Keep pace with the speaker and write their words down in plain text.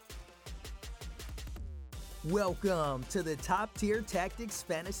Welcome to the Top Tier Tactics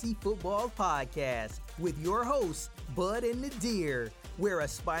Fantasy Football Podcast with your hosts, Bud and Nadir, where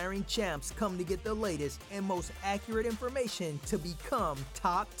aspiring champs come to get the latest and most accurate information to become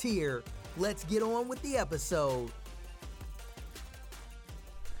top tier. Let's get on with the episode.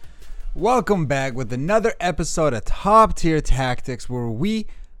 Welcome back with another episode of Top Tier Tactics, where we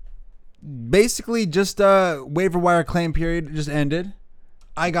basically just waiver wire claim period just ended.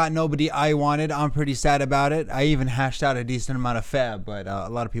 I got nobody I wanted. I'm pretty sad about it. I even hashed out a decent amount of fab, but a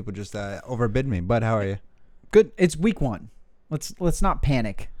lot of people just overbid me. Bud, how are you? Good. It's week one. Let's not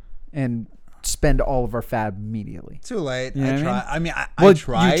panic and spend all of our fab immediately. Too late. You know I tried. what I mean, Well, I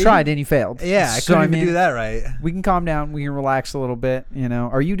tried. You tried and you failed. Yeah, I So, couldn't even do that right. We can calm down. We can relax a little bit. You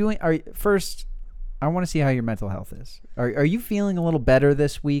know, first, I want to see how your mental health is. Are you feeling a little better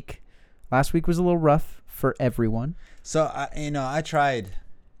this week? Last week was a little rough for everyone. So, I tried,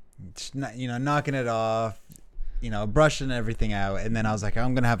 knocking it off, brushing everything out. And then I was like,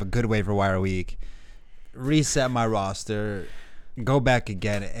 I'm going to have a good waiver wire week, reset my roster, go back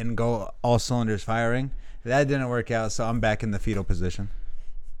again, and go all cylinders firing. That didn't work out, so I'm back in the fetal position.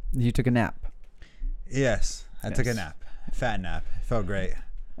 You took a nap. Yes, I took a nap. Fat nap. It felt great.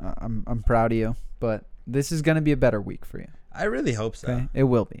 I'm proud of you, but this is going to be a better week for you. I really hope so. Okay? It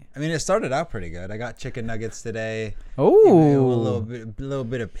will be. I mean, it started out pretty good. I got chicken nuggets today. Oh, A little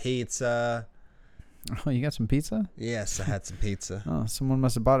bit of pizza. Oh, you got some pizza? Yes, I had some pizza. Oh, someone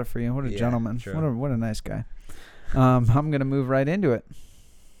must have bought it for you. What a Yeah, gentleman. true. What a nice guy. I'm going to move right into it.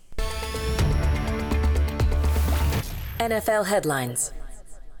 NFL headlines.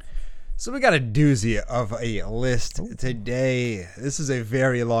 So we got a doozy of a list today. This is a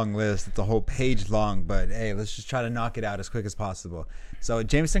very long list. It's a whole page long, but hey, let's just try to knock it out as quick as possible. So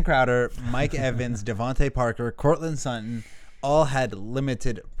Jameson Crowder, Mike Evans, Devontae Parker, Cortland Sutton all had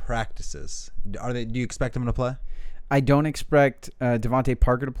limited practices. Do you expect them to play? I don't expect Devontae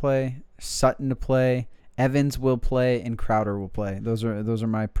Parker to play, Sutton to play, Evans will play, and Crowder will play. Those are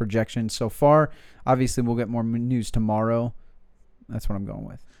my projections so far. Obviously, we'll get more news tomorrow. That's what I'm going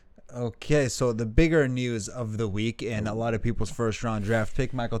with. Okay, so the bigger news of the week and a lot of people's first-round draft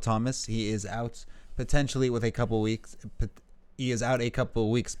pick, Michael Thomas, he is out potentially with a couple weeks. He is out a couple of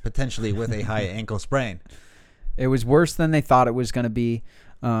weeks potentially with a high ankle sprain. It was worse than they thought it was going to be.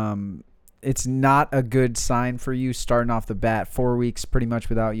 It's not a good sign for you starting off the bat. 4 weeks pretty much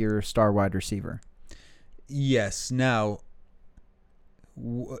without your star wide receiver. Yes. Now,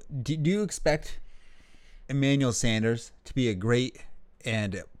 do you expect Emmanuel Sanders to be a great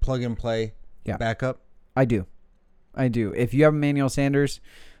and plug-and-play backup? I do. If you have Emmanuel Sanders,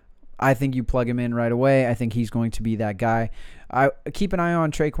 I think you plug him in right away. I think he's going to be that guy. I keep an eye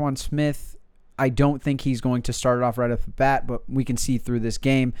on Traquan Smith. I don't think he's going to start it off right off the bat, but we can see through this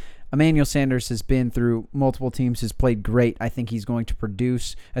game. Emmanuel Sanders has been through multiple teams, has played great. I think he's going to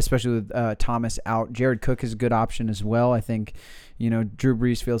produce, especially with Thomas out. Jared Cook is a good option as well. I think, Drew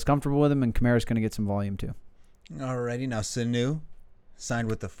Brees feels comfortable with him, and Kamara's going to get some volume too. Alrighty, now Sanu signed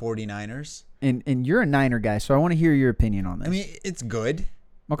with the 49ers. And you're a Niner guy, so I want to hear your opinion on this. I mean, it's good.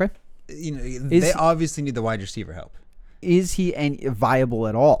 Okay. They obviously need the wide receiver help. Is he viable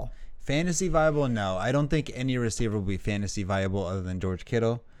at all? Fantasy viable? No. I don't think any receiver will be fantasy viable other than George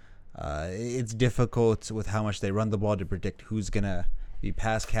Kittle. It's difficult with how much they run the ball to predict who's going to be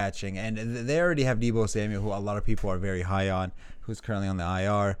pass catching. And they already have Deebo Samuel, who a lot of people are very high on, who's currently on the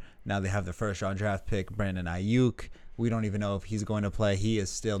IR. Now they have the first-round draft pick, Brandon Ayuk. We don't even know if he's going to play. He is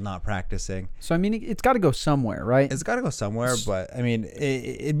still not practicing. So, I mean, it's got to go somewhere, right? It's got to go somewhere, but, I mean,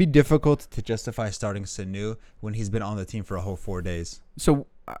 it'd be difficult to justify starting Sanu when he's been on the team for a whole 4 days. So,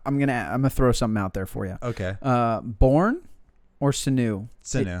 I'm gonna throw something out there for you. Okay. Bourne or Sanu?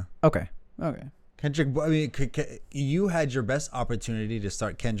 Sanu. Okay. Kendrick, I mean, you had your best opportunity to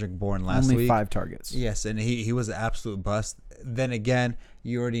start Kendrick Bourne last week. Only 5 targets. Yes, and he was an absolute bust. Then again,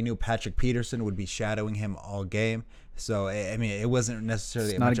 you already knew Patrick Peterson would be shadowing him all game. So, I mean, it wasn't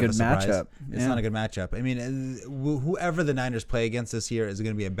necessarily not a good surprise. matchup. It's not a good matchup. I mean, whoever the Niners play against this year is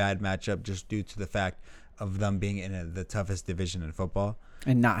going to be a bad matchup just due to the fact of them being in the toughest division in football.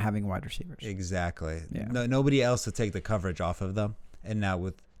 And not having wide receivers. Exactly. Yeah. Nobody else to take the coverage off of them. And now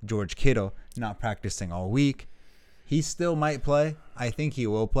with George Kittle not practicing all week, he still might play. I think he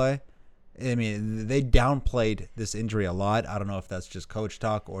will play. I mean, they downplayed this injury a lot. I don't know if that's just coach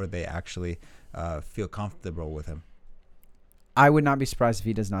talk or they actually feel comfortable with him. I would not be surprised if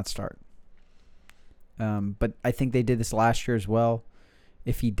he does not start. But I think they did this last year as well.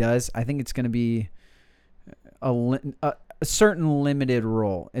 If he does, I think it's going to be a certain limited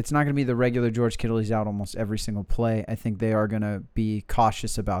role. It's not going to be the regular George Kittle. He's out almost every single play. I think they are going to be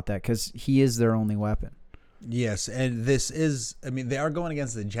cautious about that because he is their only weapon. Yes, and they are going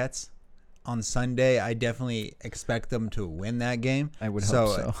against the Jets on Sunday. I definitely expect them to win that game. I would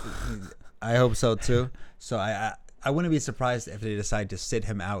hope so. I hope so too. So I wouldn't be surprised if they decide to sit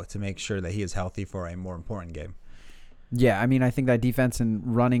him out to make sure that he is healthy for a more important game. Yeah, I mean, I think that defense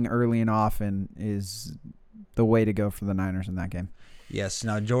and running early and often is the way to go for the Niners in that game. Yes.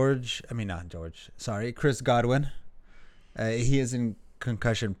 Now, Chris Godwin. He is in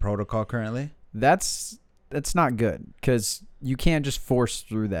concussion protocol currently. That's not good because you can't just force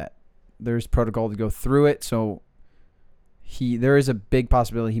through that. There's protocol to go through it, so there is a big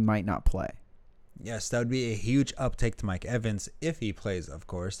possibility he might not play. Yes, that would be a huge uptake to Mike Evans if he plays, of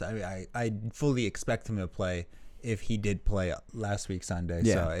course. I fully expect him to play if he did play last week Sunday.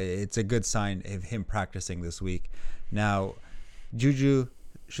 Yeah. So it's a good sign of him practicing this week. Now, Juju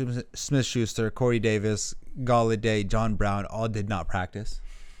Smith-Schuster, Corey Davis, Golladay, John Brown all did not practice.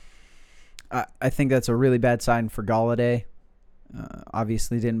 I think that's a really bad sign for Golladay.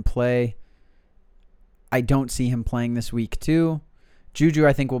 Obviously didn't play. I don't see him playing this week too. Juju,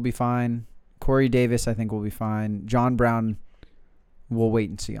 I think, will be fine. Corey Davis, I think, will be fine. John Brown, we'll wait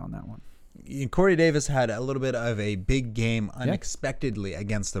and see on that one. Corey Davis had a little bit of a big game unexpectedly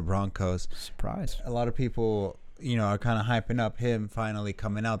against the Broncos. Surprise. A lot of people, are kind of hyping up him finally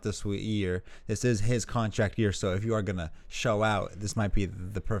coming out this year. This is his contract year, so if you are going to show out, this might be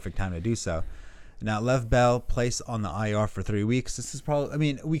the perfect time to do so. Now, Lev Bell placed on the IR for 3 weeks. This is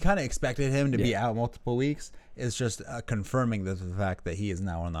probably, we kind of expected him to be out multiple weeks. It's just confirming the fact that he is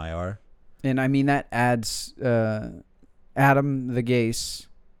now on the IR. And, that adds Adam the Gase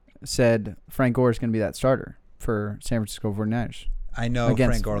said Frank Gore is going to be that starter for San Francisco 49ers. I know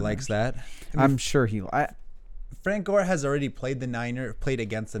Frank Gore likes that. I'm sure Frank Gore has already played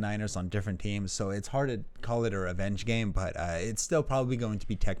against the Niners on different teams, so it's hard to call it a revenge game, but it's still probably going to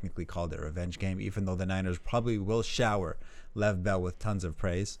be technically called a revenge game, even though the Niners probably will shower Lev Bell with tons of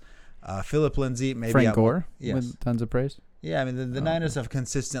praise. Philip Lindsay, maybe Frank Gore with tons of praise? Yeah, the Niners have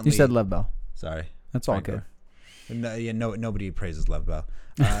consistently... You said Lev Bell. Sorry. That's all good. Nobody praises Lev Bell.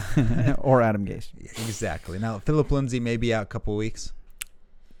 Or Adam Gase. Exactly. Now, Philip Lindsay may be out a couple weeks.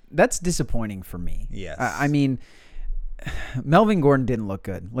 That's disappointing for me. Yes. Melvin Gordon didn't look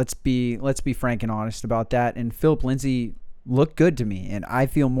good. Let's be frank and honest about that. And Philip Lindsay looked good to me, and I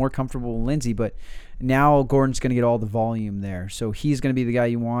feel more comfortable with Lindsay. But now Gordon's going to get all the volume there, so he's going to be the guy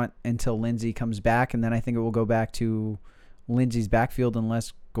you want until Lindsay comes back, and then I think it will go back to Lindsay's backfield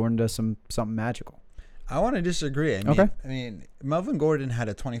unless Gordon does something magical. I want to disagree. Okay. Melvin Gordon had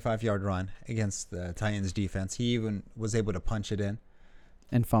a 25-yard run against the Titans defense. He even was able to punch it in.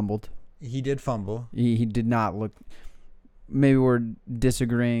 And fumbled. He did fumble. He did not look... Maybe we're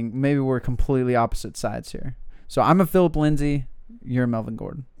disagreeing. Maybe we're completely opposite sides here. So I'm a Philip Lindsay. You're a Melvin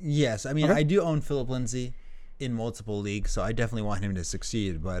Gordon. Yes. Okay. I do own Philip Lindsay in multiple leagues, so I definitely want him to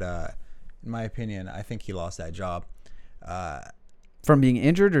succeed. But in my opinion, I think he lost that job. From being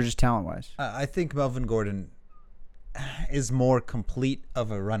injured or just talent-wise? I think Melvin Gordon is more complete of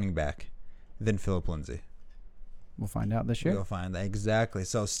a running back than Philip Lindsay. We'll find out this year. We'll find that. Exactly.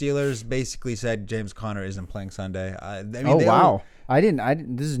 So Steelers basically said James Conner isn't playing Sunday. Wow. I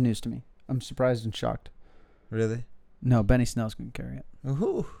didn't. This is news to me. I'm surprised and shocked. Really? No, Benny Snell's going to carry it.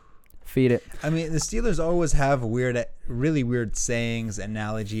 Ooh. Feed it. The Steelers always have really weird sayings,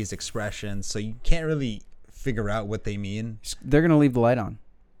 analogies, expressions, so you can't really figure out what they mean. They're going to leave the light on.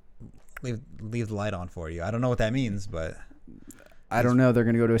 Leave the light on for you. I don't know what that means, but... I don't know. They're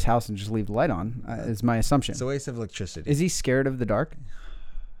going to go to his house and just leave the light on, is my assumption. It's a waste of electricity. Is he scared of the dark?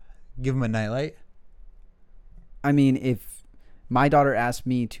 Give him a nightlight? If my daughter asked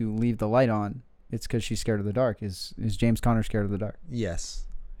me to leave the light on, it's because she's scared of the dark. Is James Conner scared of the dark? Yes.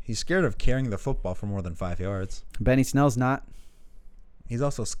 He's scared of carrying the football for more than 5 yards. Benny Snell's not. He's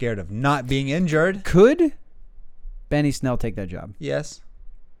also scared of not being injured. Could Benny Snell take that job? Yes.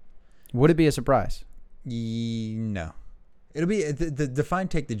 Would it be a surprise? No. It'll be the define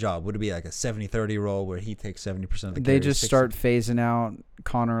take the job. Would it be like a 70-30 role where he takes 70% of the carries? They just start phasing out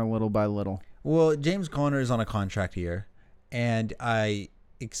Conner little by little. Well, James Conner is on a contract year, and I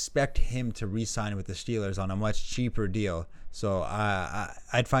expect him to re-sign with the Steelers on a much cheaper deal. So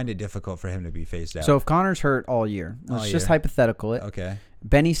I'd find it difficult for him to be phased out. So if Conner's hurt all year, let's just hypothetical it. Okay.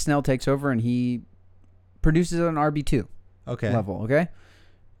 Benny Snell takes over and he produces an RB2 level. Okay.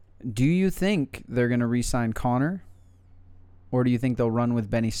 Do you think they're going to re-sign Conner? Or do you think they'll run with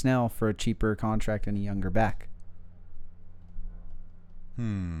Benny Snell for a cheaper contract and a younger back?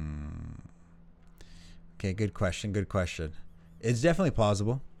 Okay, good question. It's definitely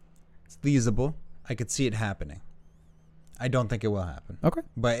plausible. It's feasible. I could see it happening. I don't think it will happen. Okay.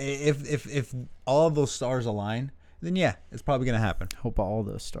 But if all of those stars align, then yeah, it's probably going to happen. Hope all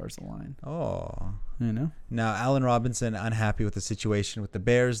those stars align. Oh. You know? Now, Allen Robinson, unhappy with the situation with the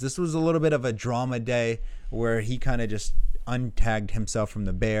Bears. This was a little bit of a drama day where he kind of just untagged himself from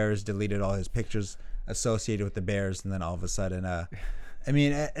the Bears, deleted all his pictures associated with the Bears, and then all of a sudden, he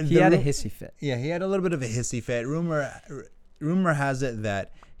had a hissy fit. Yeah, he had a little bit of a hissy fit. Rumor has it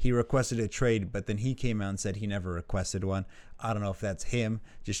that he requested a trade, but then he came out and said he never requested one. I don't know if that's him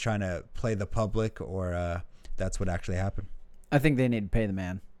just trying to play the public or that's what actually happened. I think they need to pay the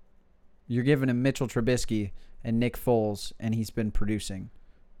man. You're giving him Mitchell Trubisky and Nick Foles, and he's been producing.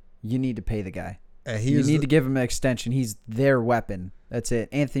 You need to pay the guy. You need to give him an extension. He's their weapon. That's it.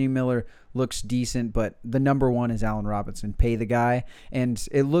 Anthony Miller looks decent, but the number one is Allen Robinson. Pay the guy. And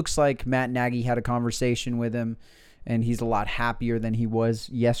it looks like Matt Nagy had a conversation with him, and he's a lot happier than he was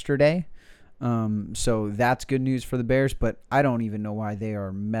yesterday. So that's good news for the Bears, but I don't even know why they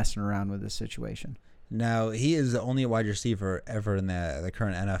are messing around with this situation. Now, he is the only wide receiver ever in the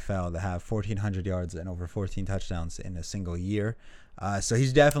current NFL to have 1,400 yards and over 14 touchdowns in a single year. So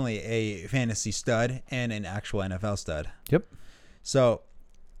he's definitely a fantasy stud and an actual NFL stud. Yep. So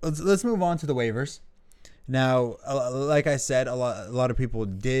let's move on to the waivers. Now, like I said, a lot of people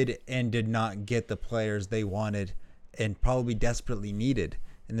did and did not get the players they wanted and probably desperately needed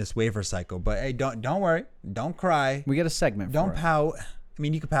in this waiver cycle. But hey, don't worry, don't cry. We got a segment. Don't pout. I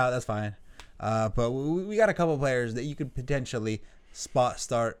mean, you can pout, that's fine. But we got a couple players that you could potentially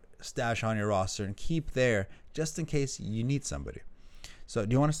stash on your roster and keep there just in case you need somebody. So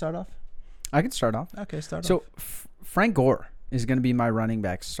do you want to start off? I can start off. Okay, start off. So Frank Gore is going to be my running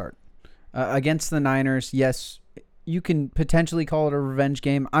back start. Against the Niners, yes, you can potentially call it a revenge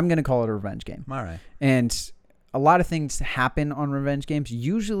game. I'm going to call it a revenge game. All right. And a lot of things happen on revenge games.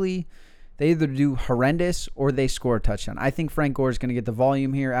 Usually they either do horrendous or they score a touchdown. I think Frank Gore is going to get the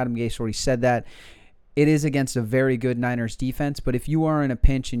volume here. Adam Gase already said that. It is against a very good Niners defense, but if you are in a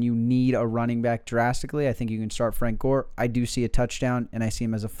pinch and you need a running back drastically, I think you can start Frank Gore. I do see a touchdown, and I see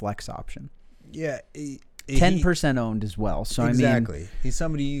him as a flex option. Yeah. 10% owned as well. So exactly. I mean, he's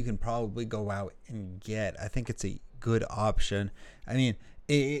somebody you can probably go out and get. I think it's a good option. I mean,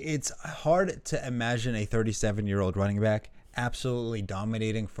 it's hard to imagine a 37-year-old running back absolutely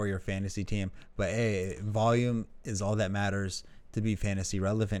dominating for your fantasy team, but hey, volume is all that matters to be fantasy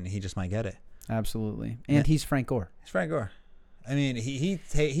relevant. He just might get it. Absolutely. And he's Frank Gore. He's Frank Gore. I mean,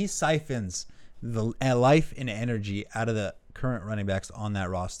 he siphons the life and energy out of the current running backs on that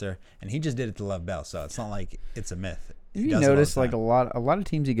roster, and he just did it to Lev Bell, so it's not like it's a myth. You notice like a lot of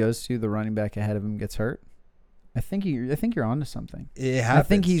teams he goes to, the running back ahead of him gets hurt. I think you're onto something. It happens. I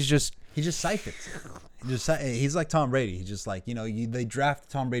think he just siphons. He's like Tom Brady. He's just like, they draft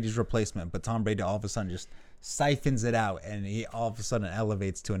Tom Brady's replacement, but Tom Brady all of a sudden just siphons it out, and he all of a sudden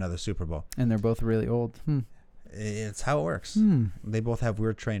elevates to another Super Bowl. And they're both really old. It's how it works. They both have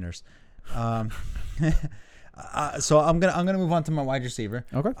weird trainers. So I'm gonna move on to my wide receiver.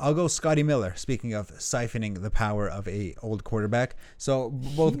 Okay. I'll go Scotty Miller. Speaking of siphoning the power of a old quarterback, so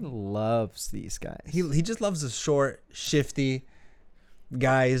both he loves these guys. He just loves the short, shifty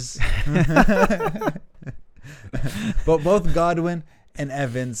guys. But both Godwin and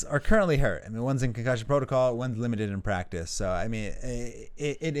Evans are currently hurt. I mean, one's in concussion protocol, one's limited in practice. So I mean,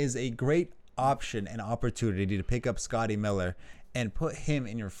 it is a great option and opportunity to pick up Scotty Miller and put him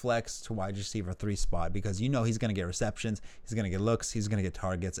in your flex to wide receiver 3 spot, because he's going to get receptions, he's going to get looks, he's going to get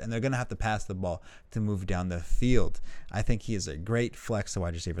targets, and they're going to have to pass the ball to move down the field. I think he is a great flex to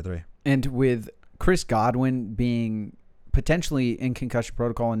wide receiver 3. And with Chris Godwin being potentially in concussion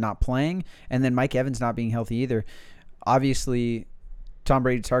protocol and not playing, and then Mike Evans not being healthy either, obviously Tom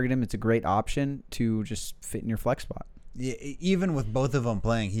Brady targeted him. It's a great option to just fit in your flex spot. Yeah, even with both of them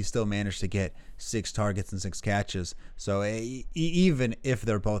playing, he still managed to get 6 targets and 6 catches. So even if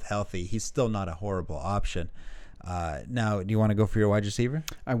they're both healthy, he's still not a horrible option. Now, do you want to go for your wide receiver?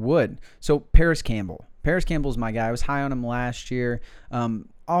 I would. So Paris Campbell. Paris Campbell's my guy. I was high on him last year.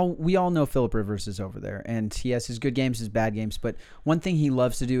 We all know Phillip Rivers is over there, and he has his good games, his bad games. But one thing he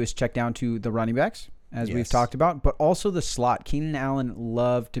loves to do is check down to the running backs, as we've talked about, but also the slot. Keenan Allen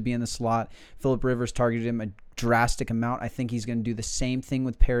loved to be in the slot. Phillip Rivers targeted him a drastic amount. I think he's going to do the same thing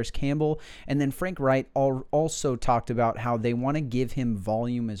with Paris Campbell. And then Frank Wright also talked about how they want to give him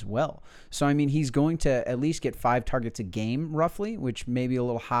volume as well. So, I mean, he's going to at least get 5 targets a game, roughly, which may be a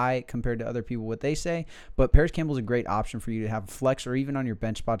little high compared to other people, what they say. But Paris Campbell's a great option for you to have flex or even on your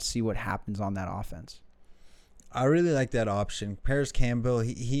bench spot to see what happens on that offense. I really like that option. Paris Campbell,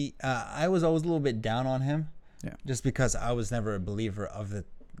 I was always a little bit down on him, just because I was never a believer of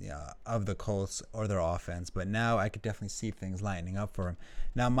of the Colts or their offense, but now I could definitely see things lining up for him.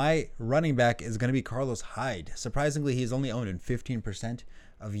 Now, my running back is going to be Carlos Hyde. Surprisingly, he's only owned in 15%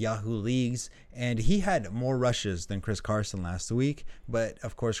 of Yahoo leagues, and he had more rushes than Chris Carson last week, but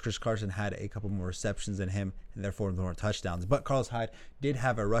of course Chris Carson had a couple more receptions than him and therefore more touchdowns. But Carlos Hyde did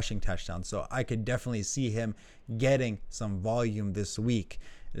have a rushing touchdown, so I could definitely see him getting some volume this week.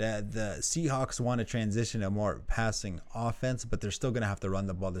 The Seahawks want to transition to a more passing offense, but they're still going to have to run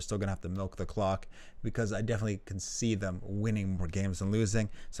the ball. They're still going to have to milk the clock, because I definitely can see them winning more games than losing.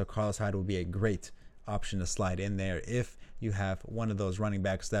 So Carlos Hyde will be a great option to slide in there if you have one of those running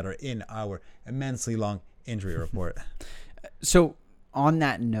backs that are in our immensely long injury report. So on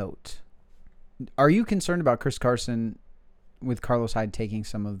that note, are you concerned about Chris Carson with Carlos Hyde taking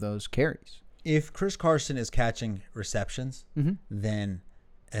some of those carries? If Chris Carson is catching receptions, then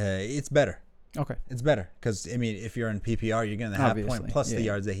it's better. Okay. It's better because, I mean, if you're in PPR, you're going to have Obviously, point plus the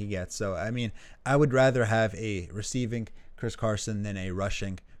yards that he gets. So, I mean, I would rather have a receiving Chris Carson than a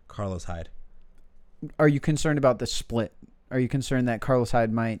rushing Carlos Hyde. Are you concerned about the split? Are you concerned that Carlos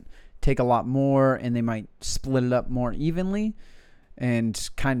Hyde might take a lot more and they might split it up more evenly and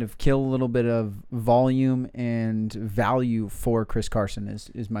kind of kill a little bit of volume and value for Chris Carson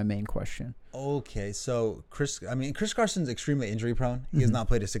is my main question. Okay, so Chris Carson's extremely injury prone. He has not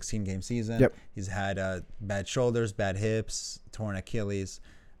played a 16-game season. Yep. He's had bad shoulders, bad hips, torn Achilles.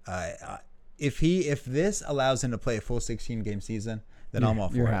 If this allows him to play a full 16-game season, then I'm all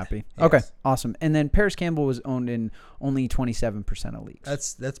for it. You're happy. Yes. Okay, awesome. And then Paris Campbell was owned in only 27% of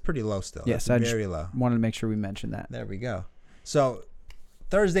leagues. That's pretty low still. Yes, that's very low. Wanted to make sure we mentioned that. There we go. So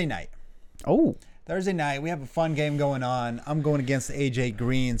Thursday night, we have a fun game going on. I'm going against AJ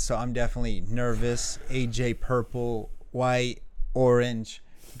Green, so I'm definitely nervous. AJ purple, white, orange,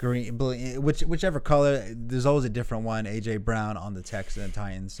 green, blue, whichever color. There's always a different one. AJ Brown on the Texans and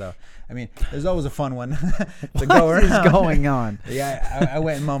Titans. So, I mean, there's always a fun one to go around. What is going on? Yeah, I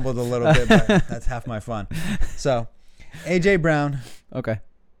went and mumbled a little bit, but that's half my fun. So, AJ Brown. Okay.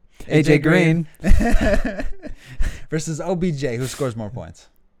 AJ Green. Versus OBJ, who scores more points?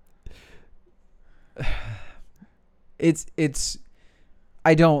 It's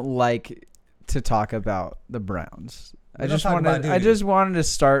I don't like to talk about the Browns. I just wanted to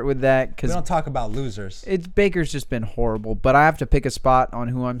start with that We because don't talk about losers. Baker's just been horrible. But I have to pick a spot on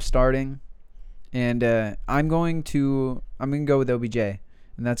who I'm starting, and I'm going to go with OBJ, and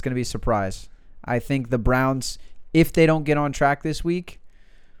that's going to be a surprise. I think the Browns, if they don't get on track this week,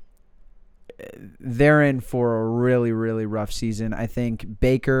 they're in for a really, really rough season. I think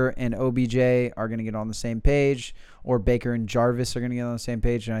Baker and OBJ are going to get on the same page, or Baker and Jarvis are going to get on the same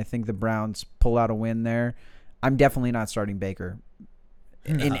page, and I think the Browns pull out a win there. I'm definitely not starting Baker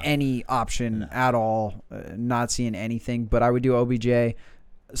in any option at all, not seeing anything, but I would do OBJ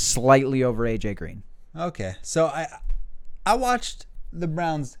slightly over AJ Green. Okay, so I watched the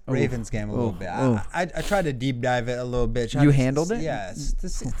Browns-Ravens game a little bit. I tried to deep dive it a little bit. You handled it? Yes,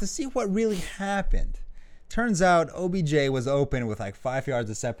 to see what really happened. Turns out OBJ was open with like 5 yards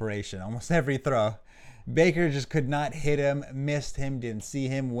of separation almost every throw. Baker just could not hit him, missed him, didn't see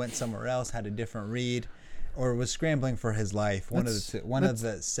him, went somewhere else, had a different read, or was scrambling for his life. One of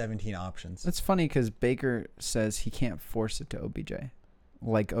the 17 options. That's funny because Baker says he can't force it to OBJ,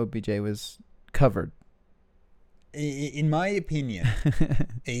 like OBJ was covered. In my opinion,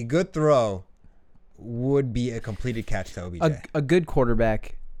 a good throw would be a completed catch to OBJ. A good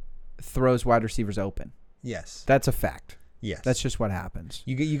quarterback throws wide receivers open. Yes. That's a fact. Yes. That's just what happens.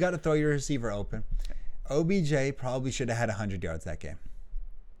 You got to throw your receiver open. OBJ probably should have had 100 yards that game.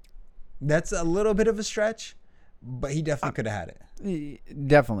 That's a little bit of a stretch, but he definitely could have had it.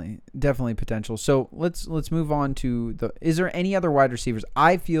 Definitely potential. So let's move on to is there any other wide receivers?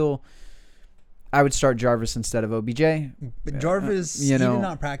 I feel I would start Jarvis instead of OBJ. But Jarvis, he did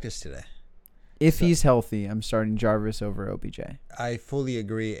not practice today. If he's healthy, I'm starting Jarvis over OBJ. I fully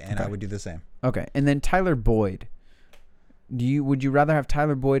agree, and I would do the same. Okay, and then Tyler Boyd. Would you rather have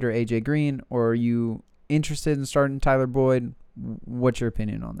Tyler Boyd or AJ Green, or are you interested in starting Tyler Boyd? What's your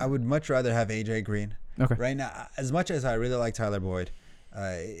opinion on that? I would much rather have AJ Green. Okay. Right now, as much as I really like Tyler Boyd,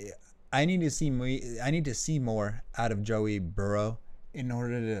 I need to see more out of Joey Burrow in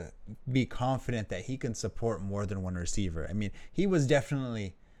order to be confident that he can support more than one receiver. I mean, he was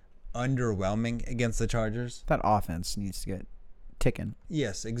definitely underwhelming against the Chargers. That offense needs to get ticking.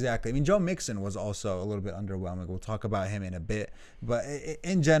 Yes, exactly. I mean, Joe Mixon was also a little bit underwhelming. We'll talk about him in a bit. But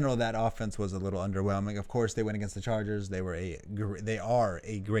in general, that offense was a little underwhelming. Of course, they went against the Chargers. They are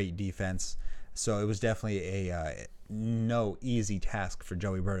a great defense. So it was definitely no easy task for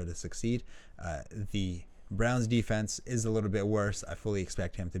Joey Burrow to succeed. The Browns defense is a little bit worse. I fully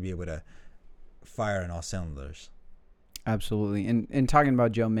expect him to be able to fire on all cylinders. Absolutely. And talking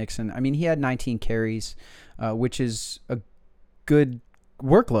about Joe Mixon, I mean, he had 19 carries, which is a good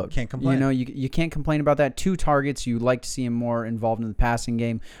workload. Can't complain. You know, you can't complain about that. 2 targets. You like to see him more involved in the passing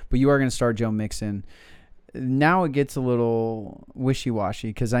game, but you are going to start Joe Mixon. Now it gets a little wishy-washy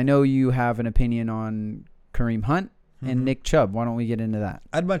because I know you have an opinion on Kareem Hunt and Nick Chubb. Why don't we get into that?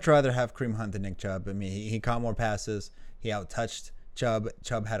 I'd much rather have Kareem Hunt than Nick Chubb. I mean, he caught more passes. He out-touched Chubb.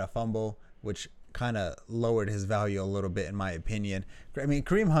 Chubb had a fumble, which kind of lowered his value a little bit, in my opinion. I mean,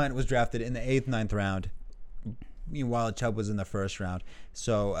 Kareem Hunt was drafted in the 8th, 9th round, meanwhile Chubb was in the 1st round.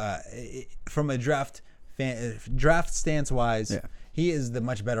 So from a draft stance-wise, he is the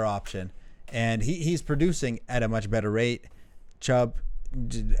much better option. And he's producing at a much better rate. Chubb,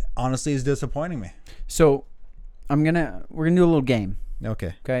 honestly, is disappointing me. So we're gonna do a little game.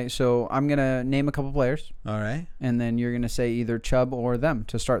 Okay. Okay. So I'm gonna name a couple players, All right. and then you're gonna say either Chubb or them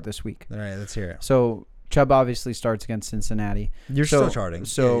to start this week. All right. Let's hear it. So Chubb obviously starts against Cincinnati. You're still starting.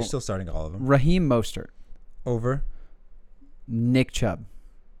 So you're still starting all of them. Raheem Mostert, Over. Nick Chubb.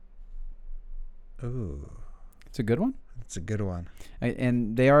 Ooh, It's a good one. that's a good one.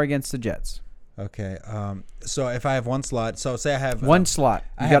 And they are against the Jets. Okay. So if I have one slot, so say I have One slot.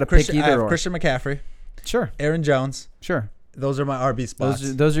 You I got to have pick Christian, I either have or. Christian McCaffrey, Sure. Aaron Jones. Sure. Those are my RB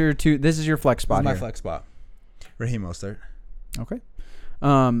spots. Those are your 2. This is your flex This spot is my here. flex spot. Raheem Mostert. Okay.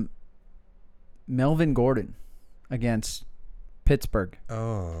 Melvin Gordon against Pittsburgh.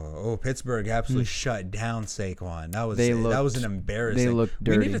 Oh, Pittsburgh absolutely shut down Saquon. That was They an embarrassing. They look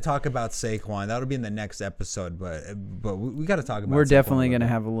dirty. We need to talk about Saquon. That'll be in the next episode, but we got to talk about. We're Saquon definitely a going to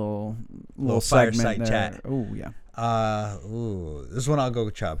little have a little fireside segment there. chat. Oh, yeah. This one I'll go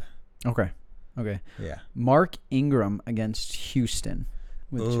with Chubb. Okay. Yeah. Mark Ingram against Houston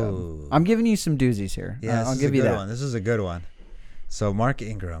with Ooh. Chubb. I'm giving you some doozies here. Yeah, I'll give you that. one. This is a good one. So Mark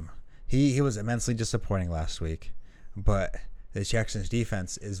Ingram, he was immensely disappointing last week, but the Jackson's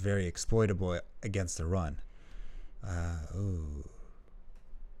defense is very exploitable against the run.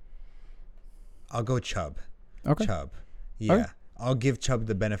 I'll go Chubb. Okay. Chubb. Yeah. Okay. I'll give Chubb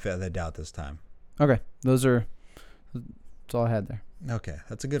the benefit of the doubt this time. Okay. That's all I had there. Okay.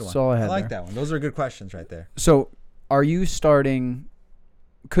 That's a good one. That's all I had like there. that one. Those are good questions right there. So, are you starting?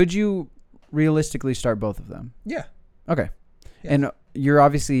 Could you realistically start both of them? Yeah. Okay. Yeah. And you're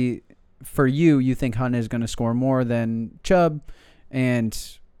obviously, for you think Hunt is going to score more than Chubb. And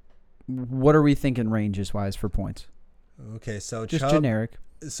what are we thinking ranges-wise for points? Okay. So Just Chubb, generic.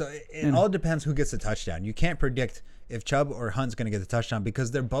 So it all depends who gets the touchdown. You can't predict if Chubb or Hunt's going to get the touchdown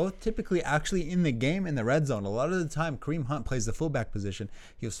because they're both typically actually in the game in the red zone. A lot of the time, Kareem Hunt plays the fullback position.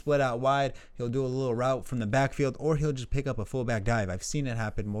 He'll split out wide. He'll do a little route from the backfield, or he'll just pick up a fullback dive. I've seen it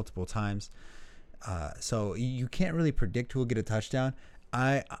happen multiple times. So you can't really predict who will get a touchdown.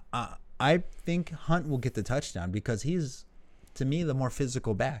 I think Hunt will get the touchdown because he's, to me, the more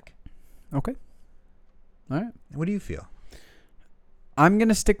physical back. Okay. All right. What do you feel? I'm going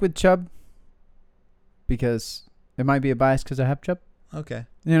to stick with Chubb because it might be a bias because I have Chubb, Okay.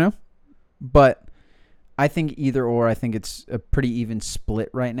 you know? But I think either or, I think it's a pretty even split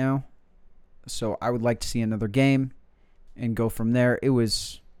right now. So I would like to see another game and go from there.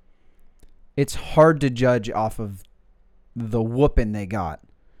 It's hard to judge off of the whooping they got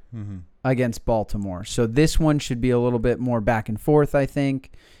against Baltimore. So this one should be a little bit more back and forth, I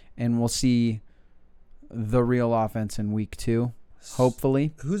think, and we'll see the real offense in week 2,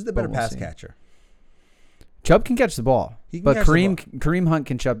 hopefully. Who's the better we'll pass see. catcher? Chubb can catch the ball, He can but catch the Kareem Hunt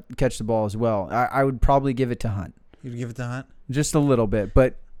can catch the ball as well. I would probably give it to Hunt. You'd give it to Hunt? Just a little bit,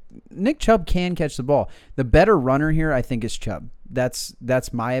 but Nick Chubb can catch the ball. The better runner here, I think, is Chubb. That's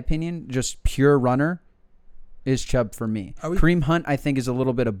my opinion. Just pure runner is Chubb for me. Kareem Hunt, I think, is a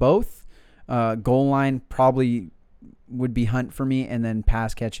little bit of both. Goal line probably would be Hunt for me, and then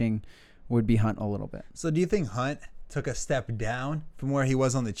pass catching would be Hunt a little bit. So do you think Hunt took a step down from where he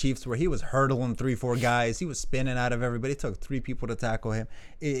was on the Chiefs, where he was hurdling 3-4 guys? He was spinning out of everybody. It took 3 people to tackle him.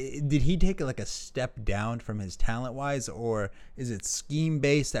 Did he take like a step down from his talent-wise, or is it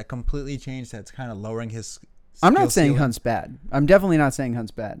scheme-based that completely changed that's kind of lowering his I'm not saying ceiling? Hunt's bad. I'm definitely not saying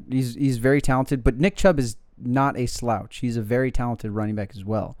Hunt's bad. He's very talented, but Nick Chubb is not a slouch. He's a very talented running back as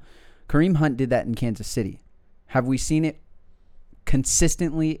well. Kareem Hunt did that in Kansas City. Have we seen it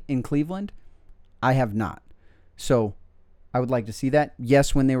consistently in Cleveland? I have not. So I would like to see that.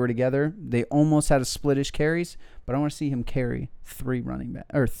 Yes, when they were together, they almost had a split-ish carries, but I want to see him carry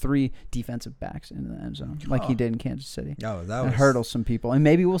 3 defensive backs into the end zone like he did in Kansas City. Oh, that hurdles some people. And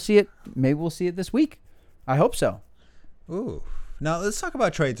maybe we'll see it. Maybe we'll see it this week. I hope so. Ooh. Now let's talk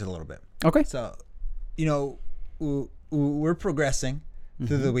about trades a little bit. Okay. So we're progressing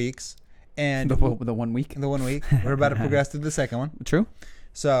through the weeks, and The 1 week. the 1 week we're about to progress through the second one. True.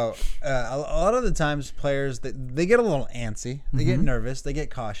 So a lot of the times players they get a little antsy, they get nervous, they get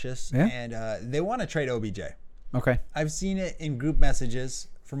cautious, Yeah. and they want to trade OBJ. Okay. I've seen it in group messages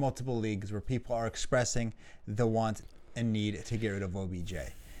for multiple leagues where people are expressing the want and need to get rid of OBJ.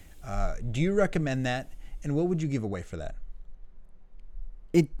 Do you recommend that? And what would you give away for that?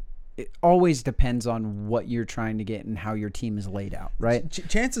 It always depends on what you're trying to get and how your team is laid out, right?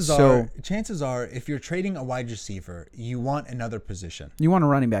 Chances are, if you're trading a wide receiver, you want another position. You want a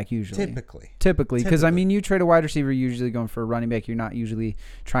running back usually. Typically, because I mean, you trade a wide receiver, you're usually going for a running back. You're not usually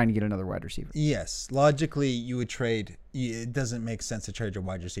trying to get another wide receiver. Yes, logically, you would trade. It doesn't make sense to trade your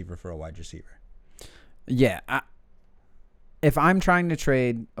wide receiver for a wide receiver. Yeah, if I'm trying to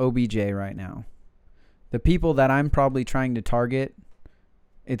trade OBJ right now, the people that I'm probably trying to target,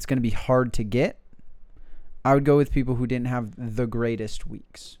 it's going to be hard to get. I would go with people who didn't have the greatest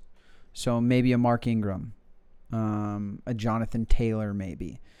weeks. So maybe a Mark Ingram, a Jonathan Taylor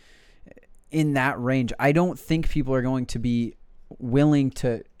maybe. In that range, I don't think people are going to be willing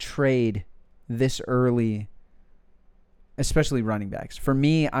to trade this early, especially running backs. For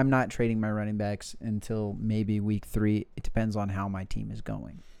me, I'm not trading my running backs until maybe week 3. It depends on how my team is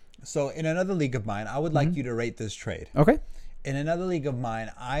going. So in another league of mine, I would like you to rate this trade. Okay. In another league of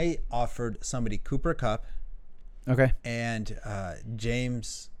mine, I offered somebody Cooper Kupp. Okay. And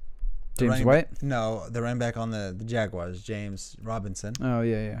James White? No, the running back on the Jaguars, James Robinson. Oh,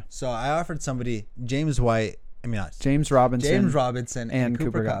 yeah. So I offered somebody James White. I mean, not James Robinson and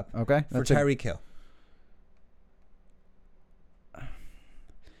Cooper Kupp. Okay. For Tyreek Hill.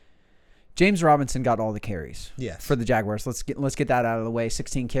 James Robinson got all the carries. Yes. For the Jaguars. Let's get that out of the way.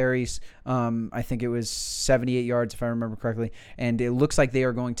 16 carries. I think it was 78 yards if I remember correctly. And it looks like they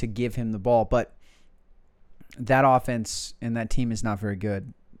are going to give him the ball, but that offense and that team is not very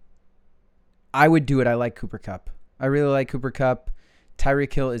good. I would do it. I like Cooper Kupp. I really like Cooper Kupp.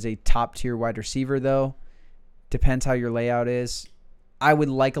 Tyreek Hill is a top-tier wide receiver, though. Depends how your layout is. I would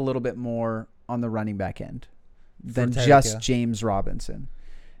like a little bit more on the running back end than just James Robinson.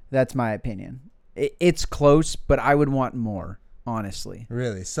 That's my opinion. It's close, but I would want more, honestly.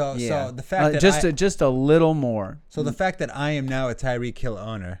 Really? So the fact that just a little more. So the fact that I am now a Tyreek Hill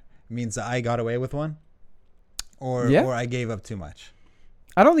owner means that I got away with one, or I gave up too much.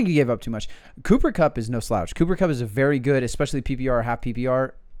 I don't think you gave up too much. Cooper Kupp is no slouch. Cooper Kupp is a very good, especially PPR or half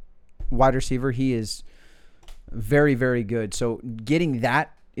PPR wide receiver. He is very, very good. So getting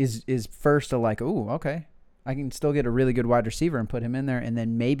that is first a like, ooh, okay. I can still get a really good wide receiver and put him in there, and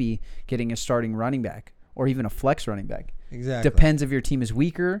then maybe getting a starting running back or even a flex running back. Exactly. Depends if your team is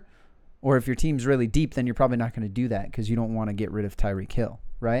weaker, or if your team's really deep, then you're probably not going to do that because you don't want to get rid of Tyreek Hill,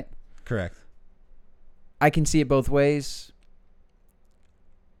 right? Correct. I can see it both ways.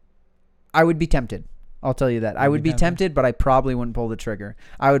 I would be tempted. I'll tell you that. I would be tempted, but I probably wouldn't pull the trigger.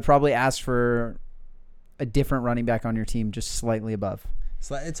 I would probably ask for a different running back on your team, just slightly above.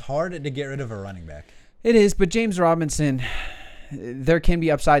 So it's hard to get rid of a running back. It is, but James Robinson, there can be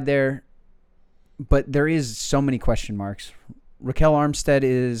upside there, but there is so many question marks. Raquel Armstead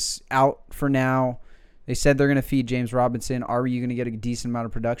is out for now. They said they're going to feed James Robinson. Are you going to get a decent amount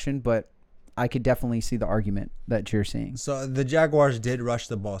of production? But I could definitely see the argument that you're seeing. So the Jaguars did rush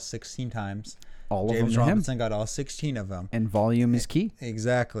the ball 16 times. All of them. James Robinson got all 16 of them. And volume is key.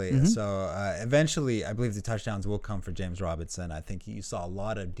 Exactly. Mm-hmm. So eventually, I believe the touchdowns will come for James Robinson. I think you saw a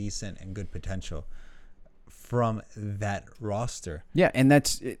lot of decent and good potential from that roster. Yeah, and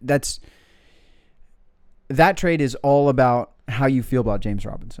that trade is all about how you feel about James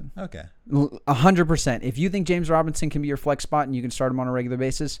Robinson. Okay. 100%. If you think James Robinson can be your flex spot and you can start him on a regular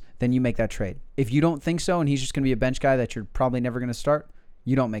basis, then you make that trade. If you don't think so and he's just going to be a bench guy that you're probably never going to start,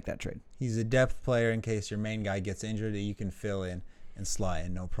 you don't make that trade. He's a depth player in case your main guy gets injured that you can fill in and slot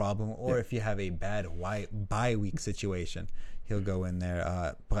in, no problem. Or if you have a bad bye week situation, he'll go in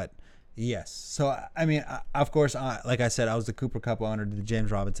there. But yes. So, I mean, of course, like I said, I was the Cooper Kupp owner, the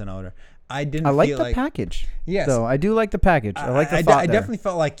James Robinson owner. I like the package. Yes. So I do like the package. I like the thought I definitely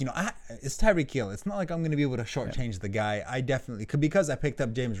felt like, it's Tyreek Hill. It's not like I'm going to be able to shortchange the guy. I definitely could, because I picked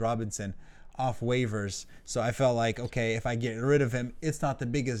up James Robinson off waivers. So I felt like, okay, if I get rid of him, it's not the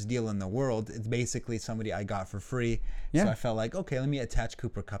biggest deal in the world. It's basically somebody I got for free. Yeah. So I felt like, okay, let me attach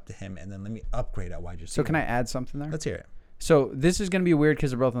Cooper Kupp to him and then let me upgrade at wide receiver. So can I add something there? Let's hear it. So this is going to be weird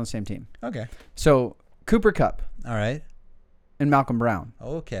because they're both on the same team. Okay. So Cooper Kupp. All right. And Malcolm Brown.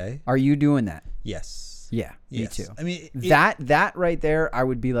 Okay. Are you doing that? Yes. Yeah, yes. Me too. I mean, that right there, I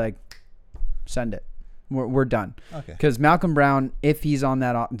would be like, send it. We're done. Okay. Because Malcolm Brown, if he's on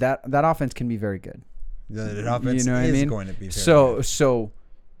that offense, can be very good. The offense You know what is I mean? going to be very good. So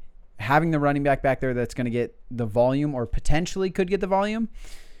having the running back there that's going to get the volume or potentially could get the volume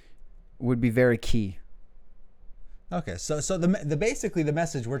would be very key. Okay, so the basically the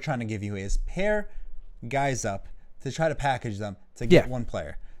message we're trying to give you is pair guys up to try to package them to get one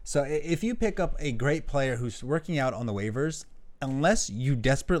player. So if you pick up a great player who's working out on the waivers, unless you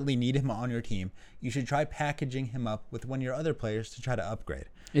desperately need him on your team, you should try packaging him up with one of your other players to try to upgrade.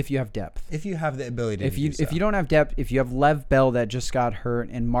 If you have depth. If you have the ability if to you do so. If you don't have depth, if you have Lev Bell that just got hurt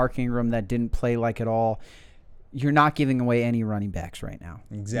and Mark Ingram that didn't play like at all, you're not giving away any running backs right now.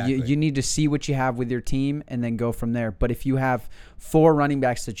 Exactly. You need to see what you have with your team and then go from there. But if you have 4 running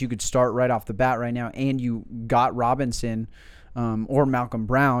backs that you could start right off the bat right now and you got Robinson or Malcolm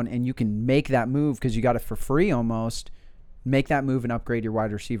Brown and you can make that move because you got it for free almost, make that move and upgrade your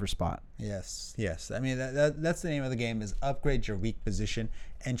wide receiver spot. Yes. I mean, that's the name of the game is upgrade your weak position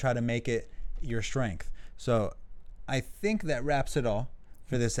and try to make it your strength. So I think that wraps it all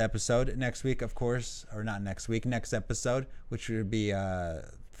for this episode. Next week, of course, or not next week, next episode, which would be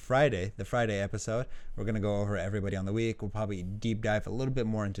Friday, the Friday episode, we're going to go over everybody on the week. We'll probably deep dive a little bit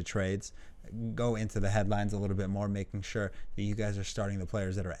more into trades, go into the headlines a little bit more, making sure that you guys are starting the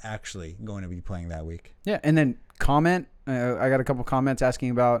players that are actually going to be playing that week. Yeah, and then comment. I got a couple comments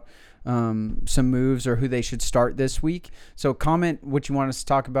asking about some moves or who they should start this week. So comment what you want us to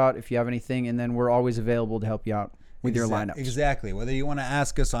talk about if you have anything, and then we're always available to help you out with your lineups. Exactly. Whether you want to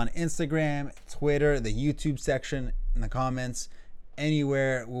ask us on Instagram, Twitter, the YouTube section, in the comments,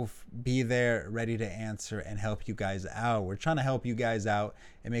 anywhere, we'll be there ready to answer and help you guys out. We're trying to help you guys out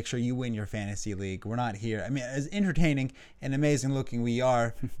and make sure you win your fantasy league. We're not here. I mean, as entertaining and amazing looking we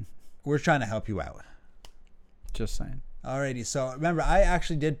are, we're trying to help you out. Just saying. Alrighty. So remember, I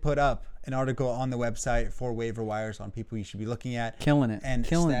actually did put up an article on the website for waiver wires on people you should be looking at. Killing it. And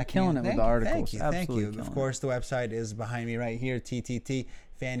killing it with the articles. Thank you. Of course, the website is behind me right here,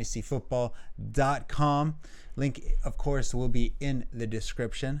 tttfantasyfootball.com. Link, of course, will be in the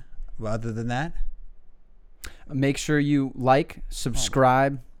description. Well, other than that, make sure you like,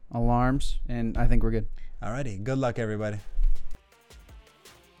 subscribe, alarms, and I think we're good. Alrighty. Good luck, everybody.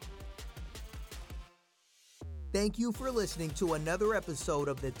 Thank you for listening to another episode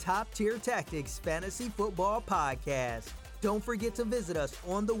of the Top Tier Tactics Fantasy Football Podcast. Don't forget to visit us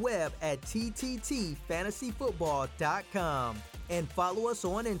on the web at tttfantasyfootball.com and follow us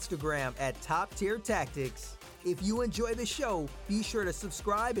on Instagram at Top Tier Tactics. If you enjoy the show, be sure to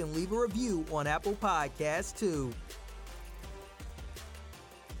subscribe and leave a review on Apple Podcasts too.